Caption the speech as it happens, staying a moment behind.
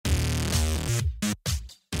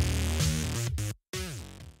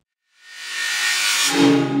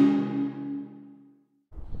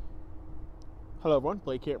Hello everyone,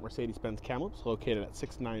 Blake here at Mercedes-Benz Kamloops, located at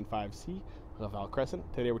 695C Laval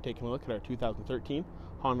Crescent. Today we're taking a look at our 2013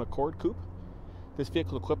 Honda Accord Coupe. This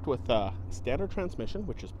vehicle is equipped with a standard transmission,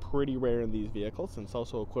 which is pretty rare in these vehicles, and it's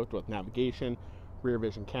also equipped with navigation, rear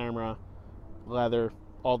vision camera, leather,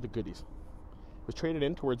 all the goodies. It was traded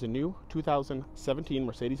in towards a new 2017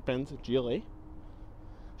 Mercedes-Benz GLA.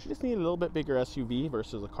 She just needed a little bit bigger SUV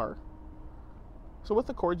versus a car. So with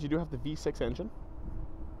the Accords, you do have the V6 engine.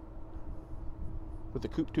 With the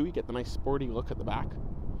Coupe too, you get the nice sporty look at the back.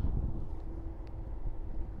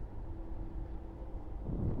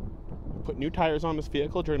 Put new tires on this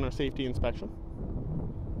vehicle during our safety inspection.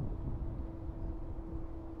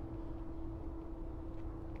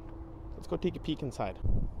 Let's go take a peek inside.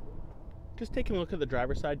 Just taking a look at the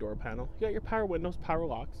driver's side door panel. You got your power windows, power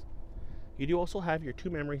locks. You do also have your 2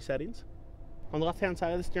 memory settings. On the left hand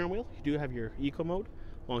side of the steering wheel, you do have your eco mode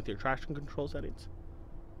along with your traction control settings.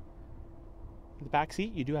 In the back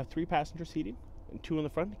seat, you do have 3 passenger seating and 2 in the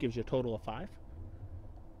front. It gives you a total of 5.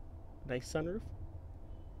 Nice sunroof.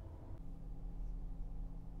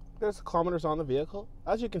 There's the kilometers on the vehicle.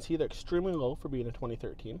 As you can see, they're extremely low for being a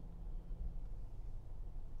 2013.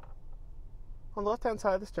 On the left-hand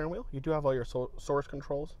side of the steering wheel, you do have all your source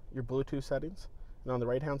controls, your Bluetooth settings, and on the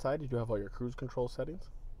right-hand side, you do have all your cruise control settings.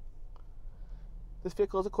 This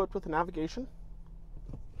vehicle is equipped with a navigation,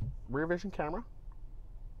 rear vision camera.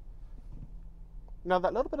 Now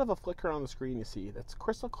that little bit of a flicker on the screen you see, that's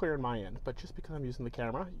crystal clear on my end, but just because I'm using the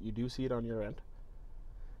camera, you do see it on your end.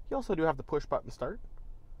 You also do have the push button start.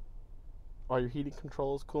 All your heating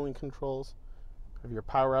controls, cooling controls, have your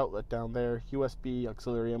power outlet down there, USB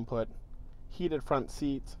auxiliary input, heated front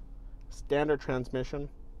seats, standard transmission.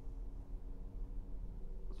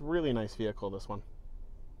 It's a really nice vehicle, this one.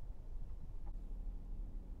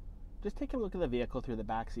 Just taking a look at the vehicle through the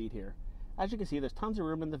back seat here. As you can see, there's tons of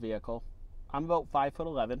room in the vehicle. I'm about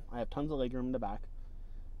 5'11". I have tons of legroom in the back.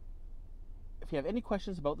 If you have any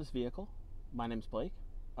questions about this vehicle, my name's Blake.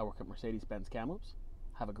 I work at Mercedes-Benz Kamloops.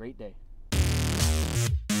 Have a great day.